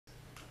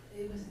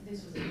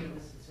This was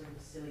sort of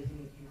a silly thing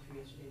that came through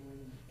yesterday when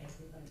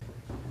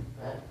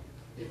everybody.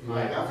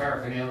 My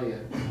paraphernalia.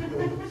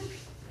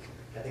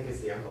 I think it's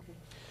the uncle.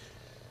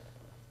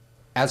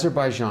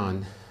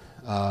 Azerbaijan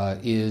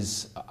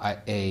is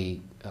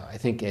I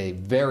think a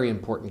very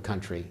important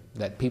country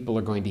that people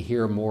are going to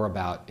hear more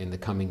about in the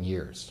coming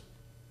years.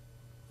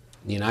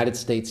 The United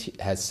States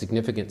has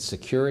significant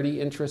security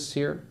interests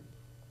here.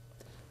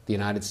 The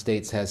United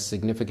States has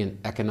significant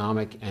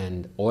economic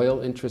and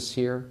oil interests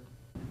here.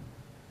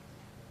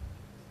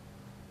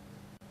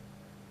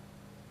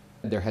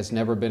 There has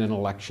never been an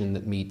election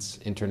that meets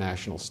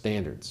international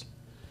standards.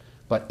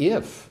 But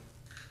if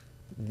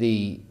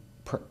the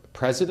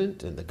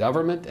president and the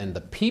government and the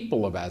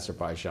people of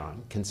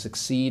Azerbaijan can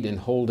succeed in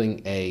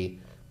holding a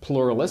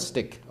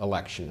pluralistic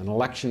election, an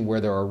election where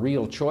there are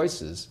real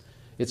choices,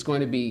 it's going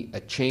to be a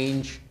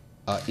change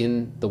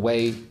in the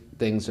way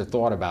things are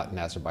thought about in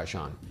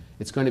Azerbaijan.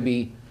 It's going to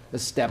be a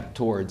step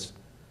towards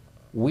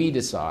we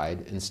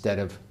decide instead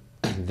of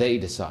they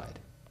decide.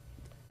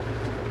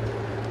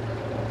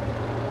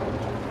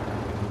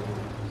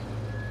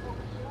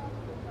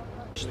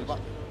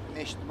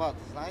 Мечтбат,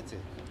 знаете?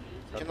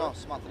 Кино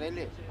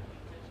смотрели?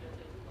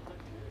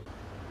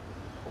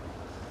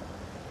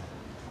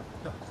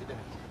 Да,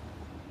 забирай.